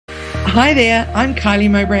Hi there, I'm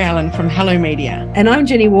Kylie Allen from Hello Media. And I'm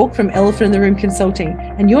Jenni Walk from Elephant in the Room Consulting,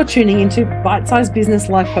 and you're tuning into Bite-Sized Business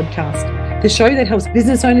Life Podcast, the show that helps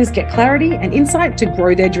business owners get clarity and insight to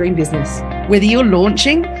grow their dream business. Whether you're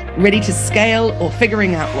launching, ready to scale, or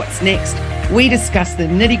figuring out what's next, we discuss the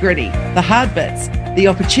nitty-gritty, the hard bits, the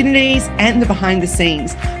opportunities, and the behind the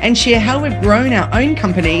scenes, and share how we've grown our own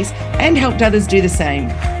companies and helped others do the same.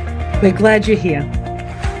 We're glad you're here.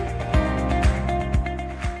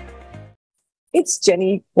 It's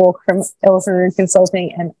Jenni Walk from Elephant in the Room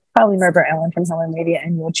Consulting and Kylie Allen from Hello Media,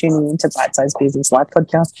 and you're tuning into Bite-Sized Business Life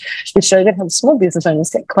Podcast, the show that helps small business owners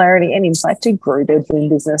get clarity and insight to grow their dream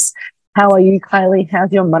business. How are you, Kylie?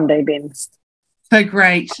 How's your Monday been? So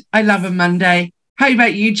great. I love a Monday. How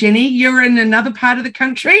about you, Jenni? You're in another part of the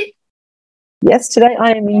country? Yes, today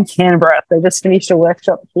I am in Canberra. So just finished a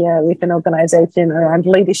workshop here with an organisation around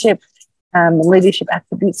leadership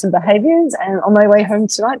attributes and behaviours, and on my way home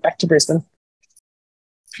tonight back to Brisbane.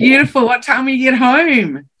 Beautiful. What time will you get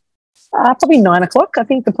home? Probably 9 o'clock. I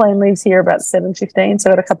think the plane leaves here about 7:15, so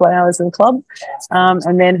I've got a couple of hours in the club,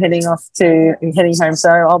 and then heading home. So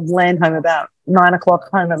I'll land home about 9 o'clock,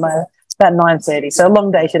 home at about 9:30. So a long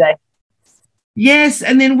day today. Yes,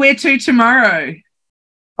 and then where to tomorrow?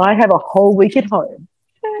 I have a whole week at home.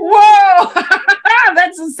 Whoa!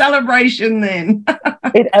 That's a celebration then.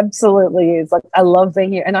 It absolutely is. Like, I love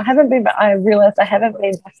being here, and I realised I haven't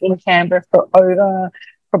been back in Canberra for over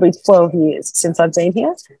probably 12 years since I've been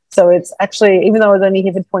here. So it's actually, even though I was only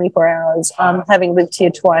here for 24 hours, having lived here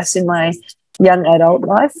twice in my young adult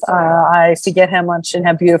life, I forget how much and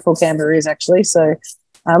how beautiful Canberra is actually. So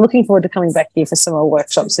looking forward to coming back here for some more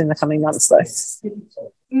workshops in the coming months though.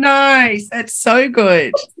 Nice. That's so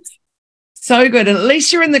good. So good. And at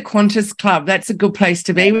least you're in the Qantas Club. That's a good place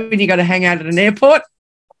to be when you got to hang out at an airport.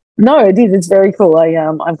 No, it is. It's very cool.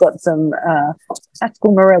 I've got some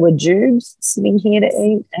tactical Morella Jubes sitting here to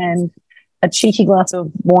eat and a cheeky glass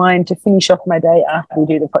of wine to finish off my day after we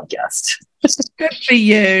do the podcast. Good for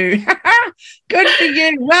you. Good for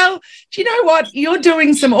you. Well, do you know what? You're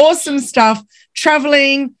doing some awesome stuff,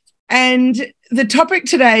 traveling, and the topic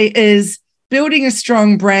today is building a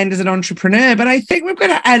strong brand as an entrepreneur. But I think we've got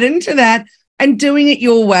to add into that and doing it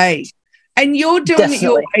your way. And you're doing it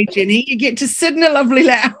your way, Jenni. You get to sit in a lovely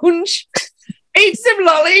lounge, eat some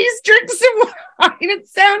lollies, drink some wine.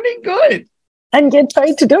 It's sounding good. And get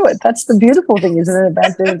paid to do it. That's the beautiful thing, isn't it,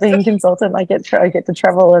 about being a consultant? I get to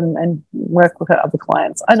travel and work with other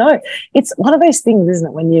clients. I know. It's one of those things, isn't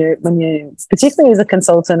it, when you particularly as a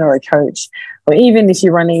consultant or a coach, or even if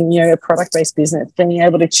you're running, a product-based business, being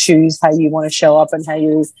able to choose how you want to show up and how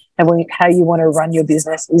you want to run your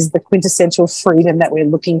business is the quintessential freedom that we're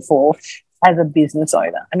looking for as a business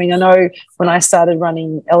owner. I mean, I know when I started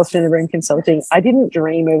running Elephant in the Room Consulting, I didn't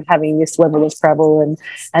dream of having this level of travel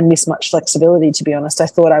and this much flexibility, to be honest. I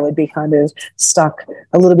thought I would be kind of stuck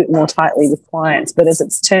a little bit more tightly with clients. But as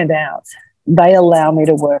it's turned out, they allow me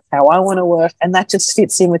to work how I want to work, and that just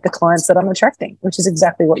fits in with the clients that I'm attracting, which is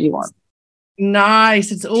exactly what you want.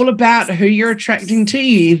 Nice. It's all about who you're attracting to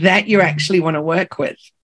you that you actually want to work with.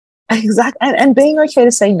 Exactly. And being okay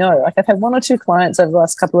to say no. Like, I've had one or two clients over the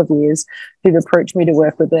last couple of years who've approached me to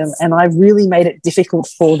work with them, and I've really made it difficult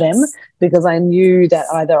for them because I knew that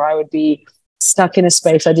either I would be stuck in a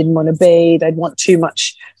space I didn't want to be, they'd want too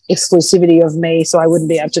much exclusivity of me, so I wouldn't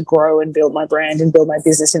be able to grow and build my brand and build my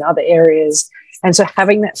business in other areas. And so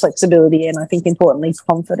having that flexibility and, I think importantly,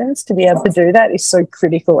 confidence to be able to do that is so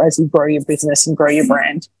critical as you grow your business and grow your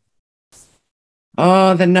brand.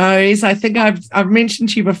 Oh, the no's. I think I've mentioned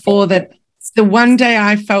to you before that the one day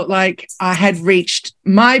I felt like I had reached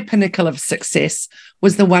my pinnacle of success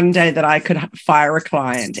was the one day that I could fire a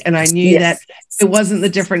client. And I knew that it wasn't the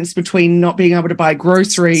difference between not being able to buy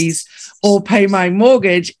groceries or pay my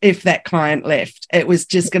mortgage if that client left. It was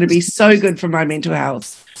just going to be so good for my mental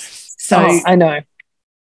health. So I know.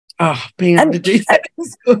 Being able to do that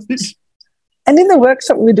is good. And in the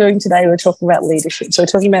workshop we're doing today, we're talking about leadership. So we're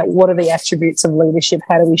talking about what are the attributes of leadership?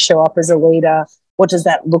 How do we show up as a leader? What does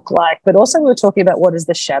that look like? But also we're talking about what is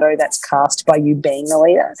the shadow that's cast by you being the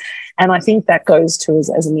leader. And I think that goes to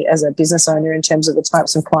as a business owner in terms of the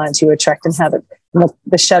types of clients you attract and how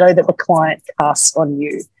the shadow that the client casts on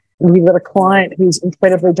you. And you've got a client who's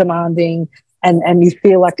incredibly demanding and you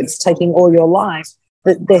feel like it's taking all your life.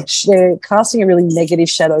 That they're casting a really negative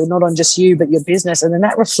shadow, not on just you, but your business. And then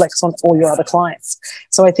that reflects on all your other clients.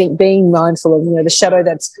 So I think being mindful of, the shadow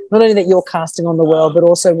that's not only that you're casting on the world, but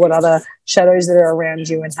also what other shadows that are around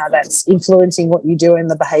you and how that's influencing what you do and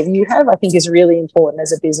the behavior you have, I think is really important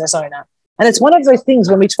as a business owner. And it's one of those things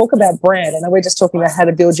when we talk about brand, and we're just talking about how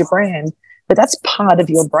to build your brand, but that's part of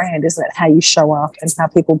your brand, isn't it? How you show up and how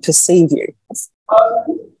people perceive you.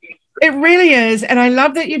 It really is. And I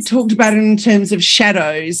love that you talked about it in terms of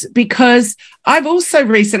shadows, because I've also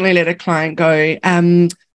recently let a client go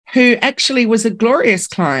who actually was a glorious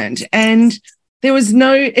client, and there was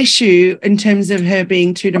no issue in terms of her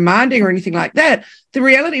being too demanding or anything like that. The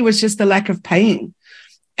reality was just the lack of paying.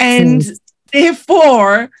 And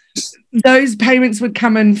therefore, those payments would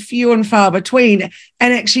come in few and far between.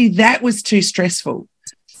 And actually, that was too stressful.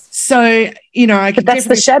 So, you know, but that's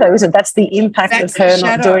the shadow, isn't it? That's the impact of her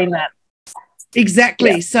not doing that.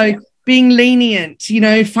 Exactly. Yeah. So being lenient, you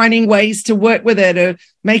know, finding ways to work with it or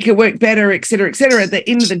make it work better, et cetera, et cetera. At the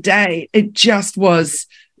end of the day,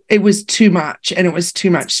 it was too much, and it was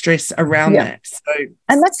too much stress around that. So,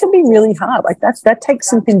 and that can be really hard. Like that takes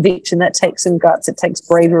some conviction, that takes some guts, it takes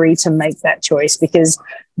bravery to make that choice, because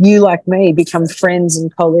you, like me, become friends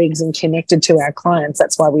and colleagues and connected to our clients.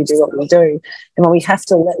 That's why we do what we do. And when we have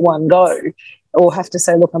to let one go or have to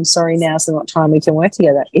say, look, I'm sorry, now's not time, we can work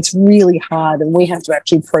together, it's really hard. And we have to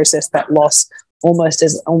actually process that loss almost,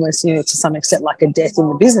 you know, to some extent like a death in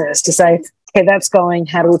the business, to say, okay, that's going,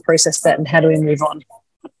 how do we process that and how do we move on?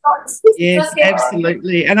 Yes,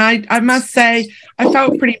 absolutely. And I must say, I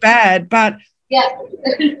felt pretty bad, but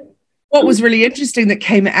what was really interesting that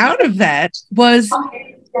came out of that was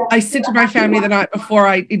I said to my family the night before,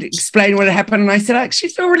 I explained what had happened, and I said, I actually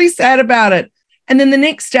feel really sad about it. And then the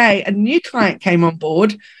next day, a new client came on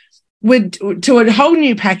board to a whole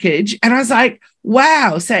new package, and I was like,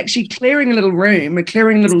 wow. So actually clearing a little room and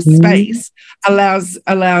clearing a little space allows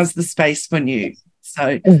the space for new.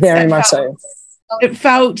 So very much so. It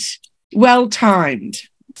felt well timed.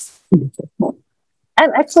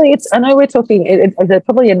 And actually, I know we're talking, it's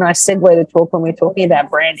probably a nice segue to talk when we're talking about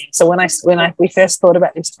branding. So when we first thought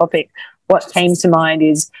about this topic, what came to mind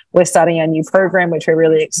is we're starting a new program, which we're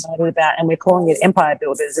really excited about, and we're calling it Empire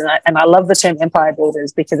Builders. And I love the term Empire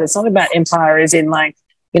Builders, because it's not about empire as in, like,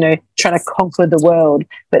 you know, trying to conquer the world,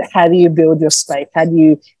 but how do you build your space? How do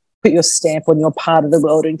you put your stamp on your part of the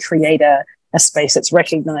world and create a space that's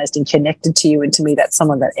recognized and connected to you? And to me, that's some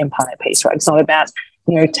of that empire piece, right? It's not about,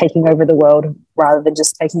 you know, taking over the world, rather than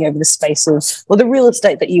just taking over the spaces or the real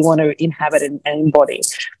estate that you want to inhabit and embody.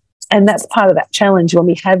 And that's part of that challenge. When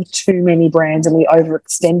we have too many brands and we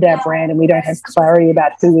overextend our brand and we don't have clarity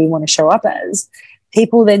about who we want to show up as,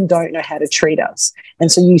 people then don't know how to treat us. And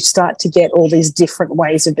so you start to get all these different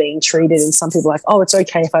ways of being treated. And some people are like, oh, it's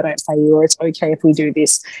okay if I don't pay you, or it's okay if we do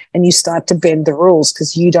this. And you start to bend the rules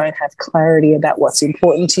because you don't have clarity about what's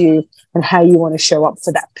important to you and how you want to show up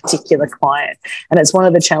for that particular client. And it's one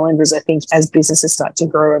of the challenges, I think, as businesses start to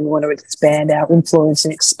grow and we want to expand our influence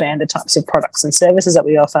and expand the types of products and services that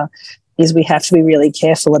we offer, is we have to be really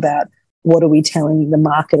careful about what are we telling the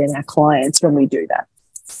market and our clients when we do that.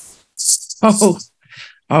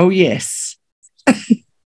 Oh, yes. Give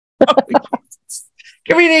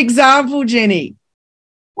me an example, Jenni.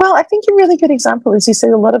 Well, I think a really good example is you see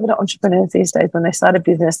a lot of entrepreneurs these days when they start a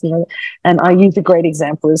business, you know, and I use a great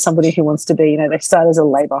example as somebody who wants to be, you know, they start as a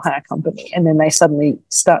labor hire company and then they suddenly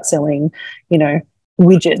start selling, you know,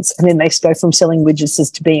 widgets, and then they go from selling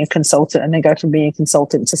widgets to being a consultant, and they go from being a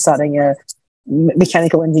consultant to starting a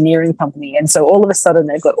mechanical engineering company. And so all of a sudden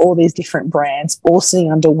they've got all these different brands all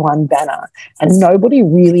sitting under one banner, and nobody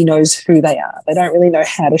really knows who they are. They don't really know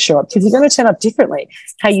how to show up, because you're going to turn up differently.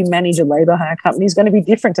 How you manage a labor hire company is going to be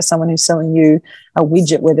different to someone who's selling you a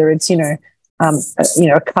widget, whether it's, a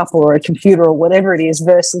cup or a computer or whatever it is,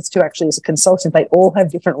 versus to actually as a consultant. They all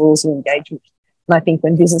have different rules of engagement. And I think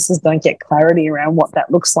when businesses don't get clarity around what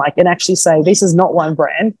that looks like and actually say, this is not one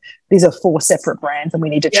brand, these are 4 separate brands, and we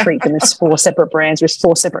need to treat them as 4 separate brands with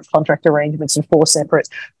 4 separate contract arrangements and 4 separate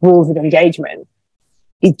rules of engagement,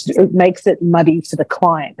 it makes it muddy for the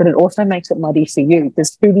client, but it also makes it muddy for you,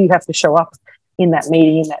 because who do you have to show up in that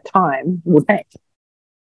meeting in that time will pay.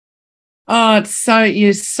 Oh,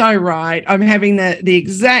 you're so right. I'm having the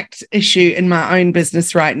exact issue in my own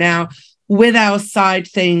business right now with our side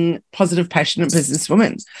thing, Positive Passionate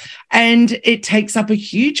Businesswoman. And it takes up a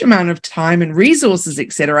huge amount of time and resources,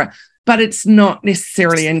 etc., but it's not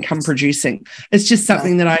necessarily income producing. It's just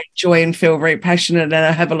something that I enjoy and feel very passionate and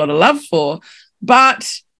I have a lot of love for. But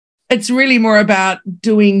it's really more about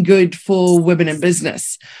doing good for women in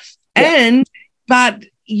business. But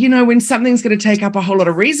you know, when something's going to take up a whole lot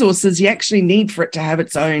of resources, you actually need for it to have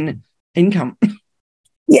its own income.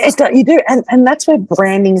 Yeah, you do. And that's where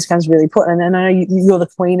branding becomes really important. And I know you're the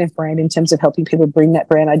queen of brand in terms of helping people bring that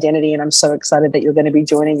brand identity. And I'm so excited that you're going to be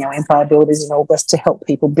joining our Empire Builders in August to help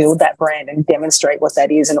people build that brand and demonstrate what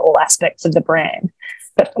that is in all aspects of the brand.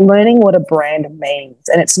 But learning what a brand means,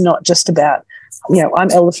 and it's not just about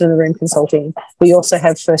I'm Elephant in the Room Consulting. We also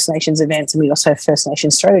have First Nations events, and we also have First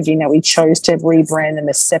Nations strategy. Now, we chose to rebrand them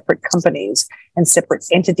as separate companies and separate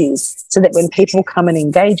entities so that when people come and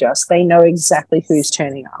engage us, they know exactly who's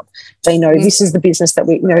turning up. They know this is the business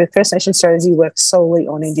that First Nations strategy works solely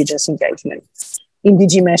on Indigenous engagement.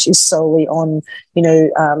 Indigimesh is solely on,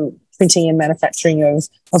 printing and manufacturing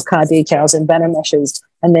of car decals and banner meshes.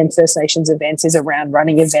 And then First Nations events is around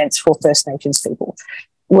running events for First Nations people.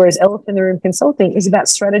 Whereas Elephant in the Room Consulting is about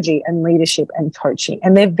strategy and leadership and coaching.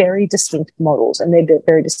 And they're very distinct models and they're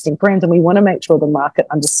very distinct brands. And we want to make sure the market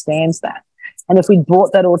understands that. And if we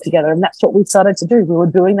brought that all together, and that's what we started to do, we were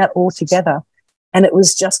doing that all together. And it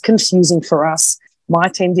was just confusing for us. My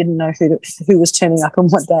team didn't know who was turning up on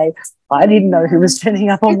what day. I didn't know who was turning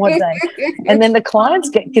up on what day. And then the clients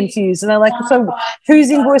get confused and they're like, so who's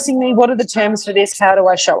invoicing me? What are the terms for this? How do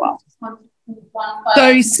I show up?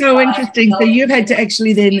 So interesting. So you've had to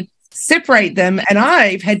actually then separate them, and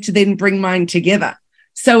I've had to then bring mine together.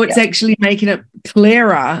 So it's actually making it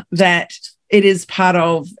clearer that it is part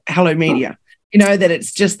of Hello Media, that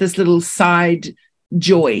it's just this little side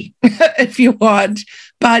joy, if you want.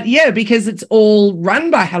 But yeah, because it's all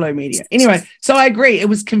run by Hello Media. Anyway, so I agree. It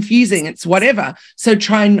was confusing. It's whatever. So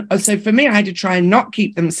for me, I had to try and not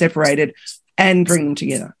keep them separated and bring them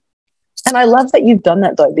together. And I love that you've done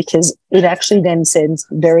that, though, because it actually then sends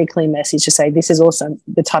a very clear message to say this is also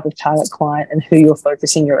the type of target client and who you're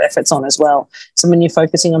focusing your efforts on as well. So when you're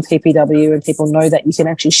focusing on PPW and people know that, you can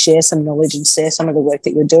actually share some knowledge and share some of the work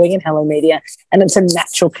that you're doing in Hello Media, and it's a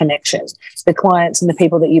natural connection. The clients and the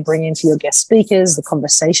people that you bring into your guest speakers, the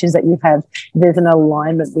conversations that you have, there's an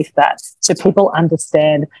alignment with that. So people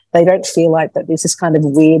understand. They don't feel like that there's this kind of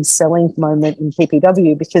weird selling moment in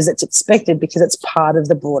PPW because it's expected, because it's part of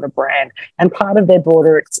the broader brand and part of their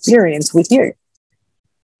broader experience with you.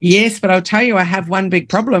 Yes, but I'll tell you, I have one big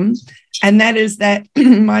problem, and that is that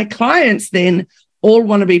my clients then all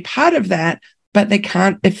want to be part of that, but they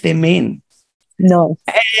can't if they're men. No.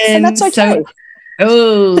 And that's okay.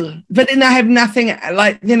 But then they have nothing.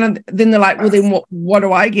 Then they're like, well, then what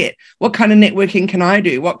do I get? What kind of networking can I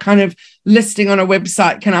do? What kind of listing on a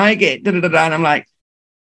website can I get? And I'm like,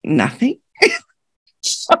 nothing.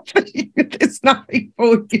 There's nothing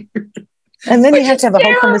for you. And then you have to have a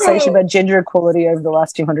whole conversation about gender equality over the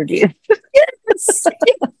last 200 years. Yes.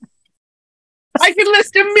 I could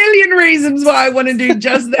list a million reasons why I want to do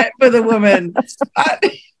just that for the woman.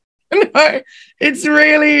 No, it's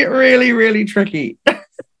really, really, really tricky.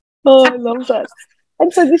 Oh, I love that.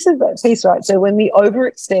 And so this is that piece, right? So when we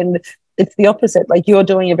overextend, it's the opposite. Like you're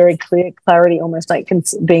doing a very clear clarity, almost like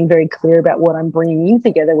being very clear about what I'm bringing in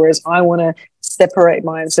together, whereas I want to separate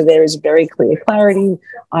mine. So there is very clear clarity.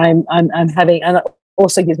 I'm having, and it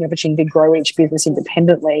also gives me opportunity to grow each business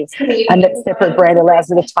independently. And that separate brand allows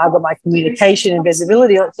me to target my communication and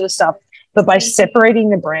visibility, all that sort of stuff. But by separating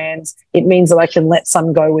the brands, it means that I can let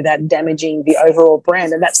some go without damaging the overall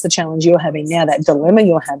brand. And that's the challenge you're having now. That dilemma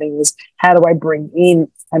you're having is, how do I bring in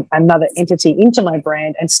another entity into my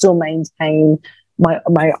brand and still maintain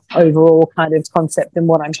my overall kind of concept and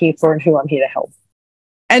what I'm here for and who I'm here to help?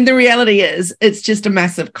 And the reality is, it's just a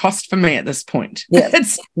massive cost for me at this point. Yeah,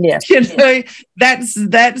 that's the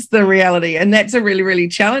reality, and that's a really, really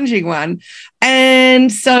challenging one. And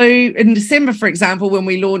so, in December, for example, when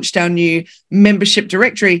we launched our new membership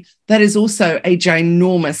directory, that is also a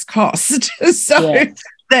ginormous cost. So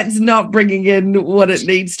that's not bringing in what it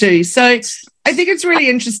needs to. So I think it's really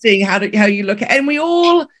interesting how you look at, and we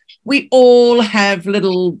all have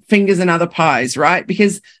little fingers in other pies, right?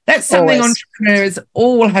 Because that's something entrepreneurs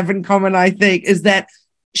all have in common, I think, is that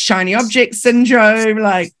shiny object syndrome.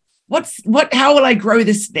 Like, how will I grow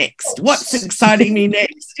this next? What's exciting me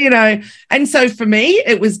next? And so for me,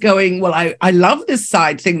 it was going, well, I love this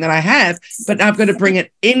side thing that I have, but now I've got to bring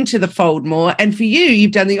it into the fold more. And for you,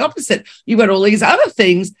 you've done the opposite. You've got all these other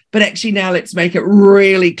things, but actually now let's make it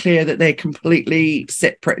really clear that they're completely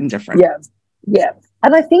separate and different. Yeah.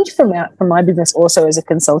 And I think from my business also as a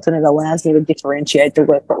consultant, it allows me to differentiate the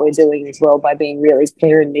work that we're doing as well by being really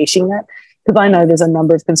clear and niching that. Because I know there's a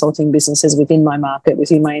number of consulting businesses within my market,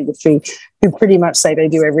 within my industry, who pretty much say they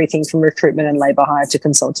do everything from recruitment and labour hire to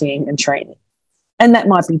consulting and training. And that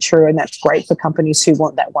might be true, and that's great for companies who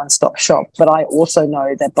want that one-stop shop. But I also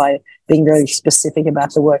know that by being very specific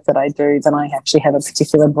about the work that I do, then I actually have a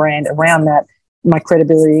particular brand around that. My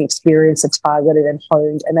credibility and experience are targeted and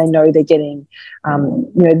honed, and they know they're getting,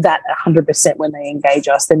 that 100% when they engage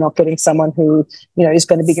us. They're not getting someone who, is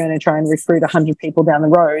going to be going to try and recruit 100 people down the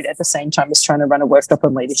road at the same time as trying to run a workshop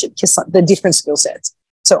on leadership. Just the different skill sets.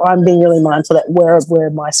 So I'm being really mindful that where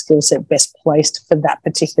my skill set best placed for that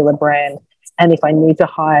particular brand, And if I need to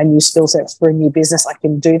hire new skill sets for a new business, I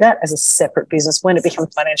can do that as a separate business when it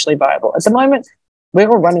becomes financially viable. At the moment, we're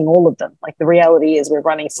all running all of them. Like, the reality is we're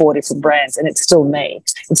running 4 different brands, and it's still me.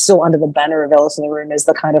 It's still under the banner of Elephant in the Room as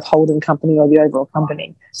the kind of holding company or the overall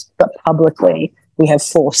company. But publicly, we have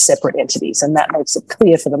 4 separate entities, and that makes it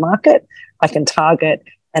clear for the market. I can target,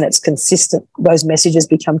 and it's consistent. Those messages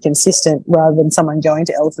become consistent rather than someone going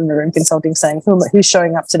to Elephant in the Room Consulting saying, who's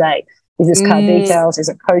showing up today? Is this car decals? Is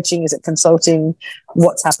it coaching? Is it consulting?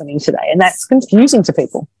 What's happening today? And that's confusing to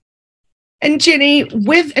people. And Jenni,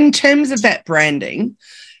 in terms of that branding,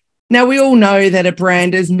 now we all know that a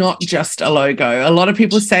brand is not just a logo. A lot of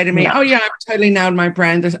people say to me, oh yeah, I've totally nailed my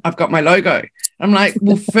brand. I've got my logo. I'm like,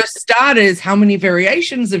 well, for starters, how many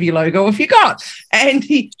variations of your logo have you got? And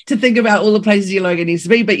to think about all the places your logo needs to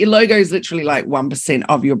be, but your logo is literally like 1%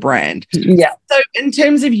 of your brand. Yeah. So in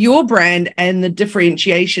terms of your brand and the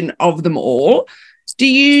differentiation of them all, do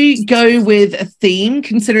you go with a theme,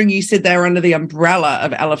 considering you said they're under the umbrella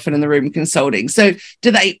of Elephant in the Room Consulting? So do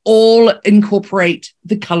they all incorporate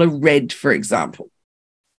the color red, for example?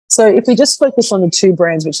 So if we just focus on the 2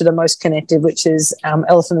 brands which are the most connected, which is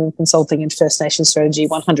Elephant in the Room Consulting and First Nation Strategy,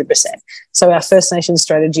 100%. So our First Nation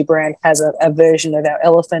Strategy brand has a version of our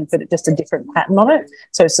elephant, but it's just a different pattern on it.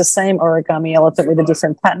 So it's the same origami elephant with a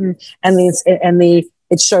different pattern, and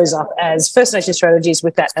it shows up as First Nation Strategies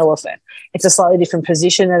with that elephant. It's a slightly different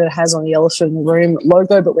position that it has on the Elephant in the Room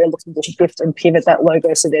logo, but we're looking to shift and pivot that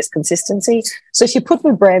logo so there's consistency. So if you put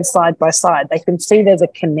the brands side by side, they can see there's a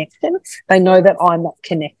connection. They know that I'm that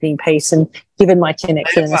connecting piece, and given my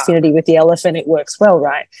connection and affinity with the elephant, it works well,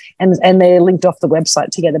 right? And they're linked off the website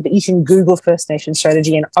together, but you can Google First Nation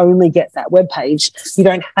Strategy and only get that webpage. You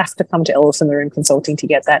don't have to come to Elephant in the Room Consulting to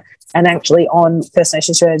get that. And actually on First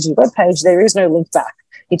Nation Strategy webpage, there is no link back.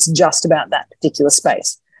 It's just about that particular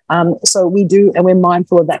space. So we do, and we're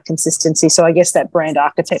mindful of that consistency. So I guess that brand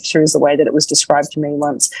architecture is the way that it was described to me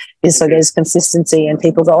once, is so there's consistency and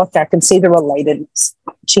people go, okay, I can see the relatedness.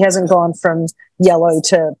 She hasn't gone from yellow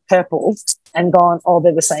to purple and gone, oh,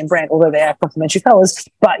 they're the same brand, although they are complementary colors,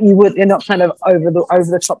 but they're not kind of over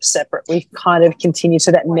the top separate. We kind of continue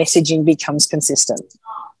so that messaging becomes consistent.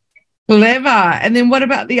 Clever. And then what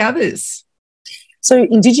about the others? So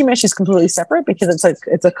Indigimesh is completely separate because it's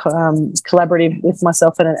a collaborative with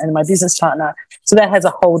myself and my business partner. So that has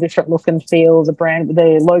a whole different look and feel.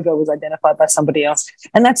 The logo was identified by somebody else,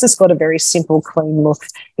 and that's just got a very simple, clean look.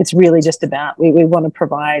 It's really just about we want to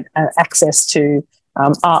provide access to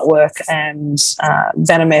artwork and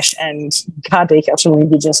Vanimesh and car decals from an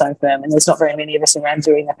Indigenous-owned firm, and there's not very many of us around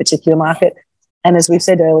doing that particular market. And as we've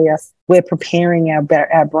said earlier, we're preparing our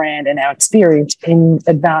brand and our experience in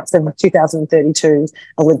advance of the 2032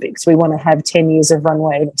 Olympics. We want to have 10 years of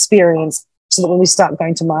runway experience so that when we start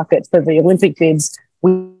going to market for the Olympic bids,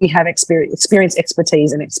 we have experience,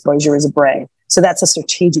 expertise, and exposure as a brand. So that's a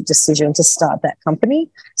strategic decision to start that company.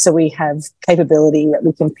 So we have capability that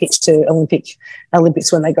we can pitch to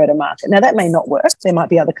Olympics when they go to market. Now, that may not work. There might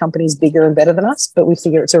be other companies bigger and better than us, but we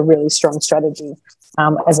figure it's a really strong strategy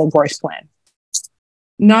as a growth plan.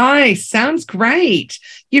 Nice. Sounds great.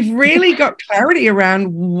 You've really got clarity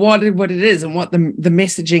around what it is and what the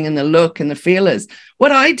messaging and the look and the feel is.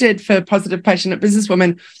 What I did for Positive Passionate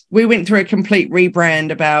Businesswoman, we went through a complete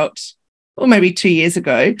rebrand about, maybe 2 years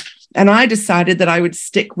ago, and I decided that I would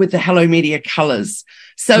stick with the Hello Media colors.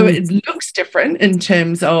 So it looks different in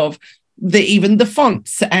terms of even the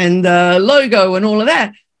fonts and the logo and all of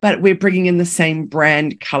that, but we're bringing in the same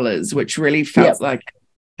brand colors, which really felt like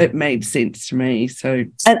it made sense to me. So,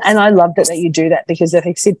 and I loved it that you do that, because if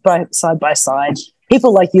you sit side by side,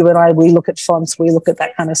 people like you and I, we look at fonts, we look at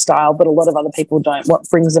that kind of style, but a lot of other people don't. What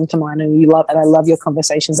brings them to mind, and I love your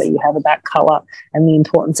conversations that you have about color and the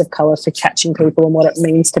importance of color for catching people and what it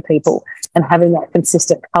means to people. And having that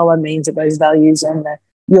consistent color means that those values and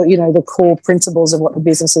the core principles of what the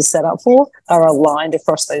business is set up for are aligned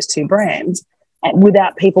across those 2 brands. And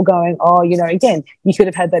without people going, again, you could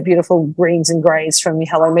have had that beautiful greens and greys from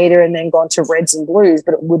Hello Media and then gone to reds and blues,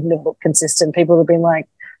 but it wouldn't have looked consistent. People would have been like,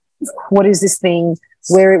 what is this thing?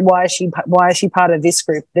 Why is she part of this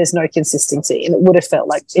group? There's no consistency. And it would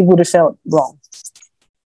have felt wrong.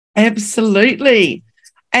 Absolutely.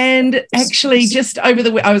 And actually,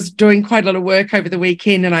 I was doing quite a lot of work over the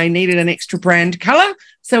weekend, and I needed an extra brand color.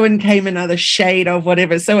 So in came another shade of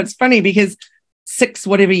whatever. So it's funny because 6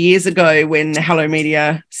 whatever years ago when Hello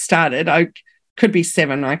Media started, I could be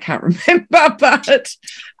 7, I can't remember, but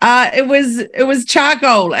it was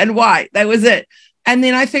charcoal and white. That was it. And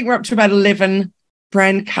then I think we're up to about 11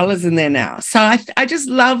 brand colors in there now. So I just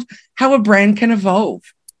love how a brand can evolve.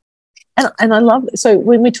 And I love, so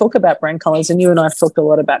when we talk about brand colors, and you and I have talked a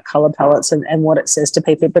lot about color palettes and what it says to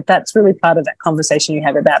people, but that's really part of that conversation you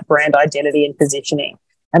have about brand identity and positioning.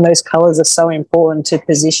 And those colors are so important to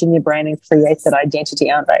position your brand and create that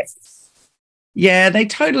identity, aren't they? Yeah, they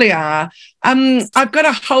totally are. I've got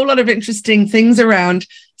a whole lot of interesting things around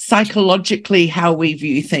psychologically how we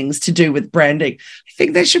view things to do with branding. I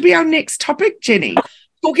think that should be our next topic, Jenni.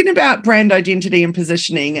 Talking about brand identity and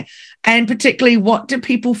positioning, and particularly what do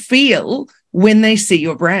people feel when they see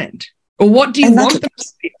your brand? Or what do you want them to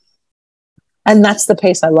feel? And that's the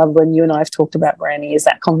piece I love when you and I have talked about branding, is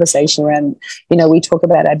that conversation around, we talk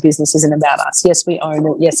about our business isn't about us. Yes, we own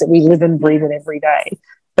it. Yes, we live and breathe it every day.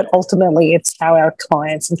 But ultimately, it's how our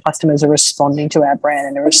clients and customers are responding to our brand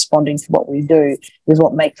and are responding to what we do is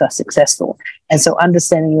what makes us successful. And so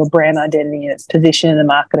understanding your brand identity and its position in the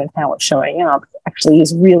market and how it's showing up actually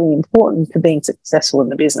is really important to being successful in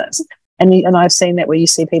the business. And I've seen that where you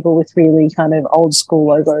see people with really kind of old school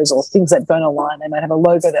logos or things that don't align. They might have a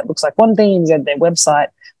logo that looks like one thing, and you go to their website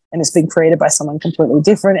and it's been created by someone completely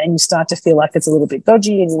different, and you start to feel like it's a little bit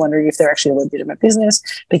dodgy, and you're wondering if they're actually a legitimate business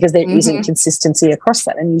because there isn't consistency across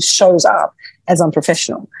that, and it shows up as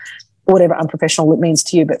unprofessional, whatever unprofessional it means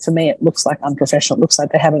to you. But for me, it looks like unprofessional. It looks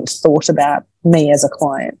like they haven't thought about me as a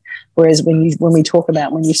client. Whereas when we talk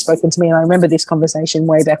about, when you've spoken to me, and I remember this conversation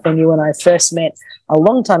way back when you and I first met a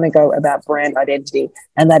long time ago about brand identity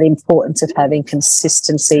and that importance of having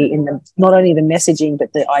consistency in the, not only the messaging,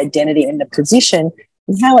 but the identity and the position,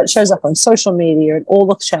 and how it shows up on social media and all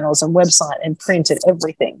the channels and website and print and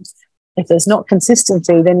everything. If there's not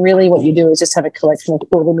consistency, then really what you do is just have a collection of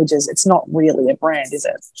cool images. It's not really a brand, is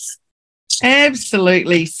it?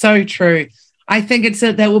 Absolutely. So true. I think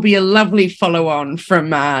there will be a lovely follow-on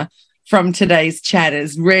from today's chat,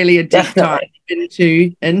 is really a deep dive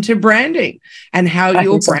into branding and how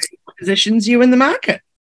your brand positions you in the market.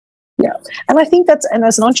 Yeah. And I think and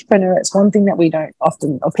as an entrepreneur, it's one thing that we don't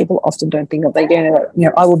often, or people often don't think of. They go,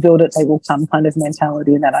 I will build it, they will come kind of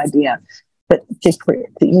mentality and that idea. But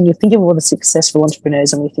when you think of all the successful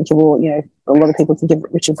entrepreneurs, and we think of a lot of people think of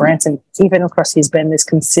Richard Branson, even across his brand, there's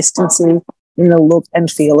consistency in the look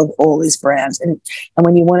and feel of all his brands. And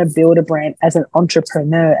when you want to build a brand as an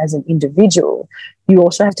entrepreneur, as an individual, you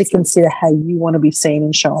also have to consider how you want to be seen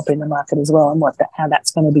and show up in the market as well, and how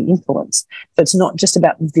that's going to be influenced. So it's not just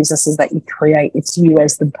about the businesses that you create, it's you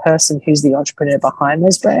as the person who's the entrepreneur behind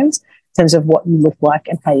those brands in terms of what you look like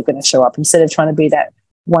and how you're going to show up, instead of trying to be that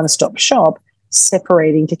one-stop shop,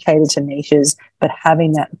 separating to cater to niches, but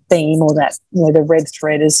having that theme or that, the red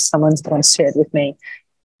thread, as someone's once shared with me,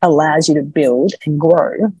 allows you to build and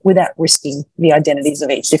grow without risking the identities of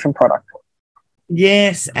each different product.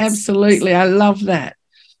 Yes, absolutely. I love that.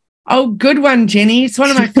 Oh, good one, Jenni. It's one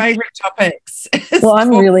of my favorite topics. Well, I'm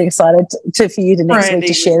really excited for you to next week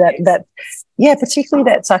to share that. Yeah, particularly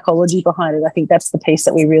that psychology behind it. I think that's the piece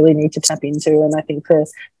that we really need to tap into. And I think for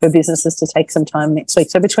businesses to take some time next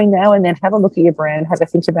week. So between now and then, have a look at your brand, have a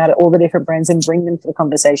think about it, all the different brands, and bring them to the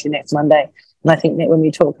conversation next Monday. And I think that when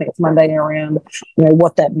we talk next Monday around,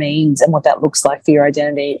 what that means and what that looks like for your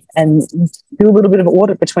identity, and do a little bit of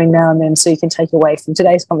audit between now and then, so you can take away from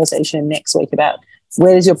today's conversation next week about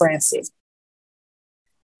where does your brand sit.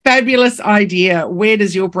 Fabulous idea. Where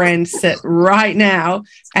does your brand sit right now?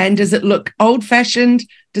 And does it look old-fashioned?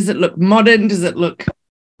 Does it look modern?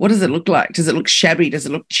 What does it look like? Does it look shabby? Does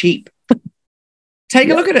it look cheap? Take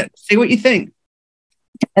a look at it. See what you think.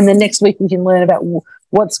 And then next week we can learn about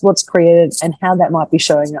what's created and how that might be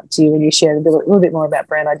showing up to you when you share a little bit more about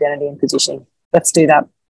brand identity and positioning. Let's do that.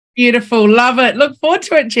 Beautiful. Love it. Look forward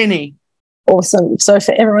to it, Jenni. Awesome. So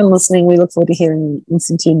for everyone listening, we look forward to hearing and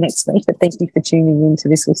listening to you next week. But thank you for tuning in to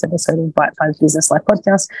this week's episode of Bite Size Business Life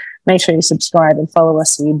Podcast. Make sure you subscribe and follow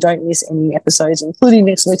us so you don't miss any episodes, including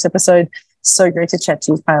next week's episode. So great to chat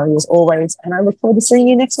to you, Kylie, as always. And I look forward to seeing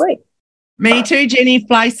you next week. Me too, Jenni.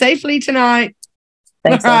 Fly safely tonight.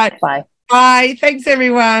 Thanks. All right. Bye. Bye. Thanks,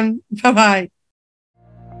 everyone. Bye-bye.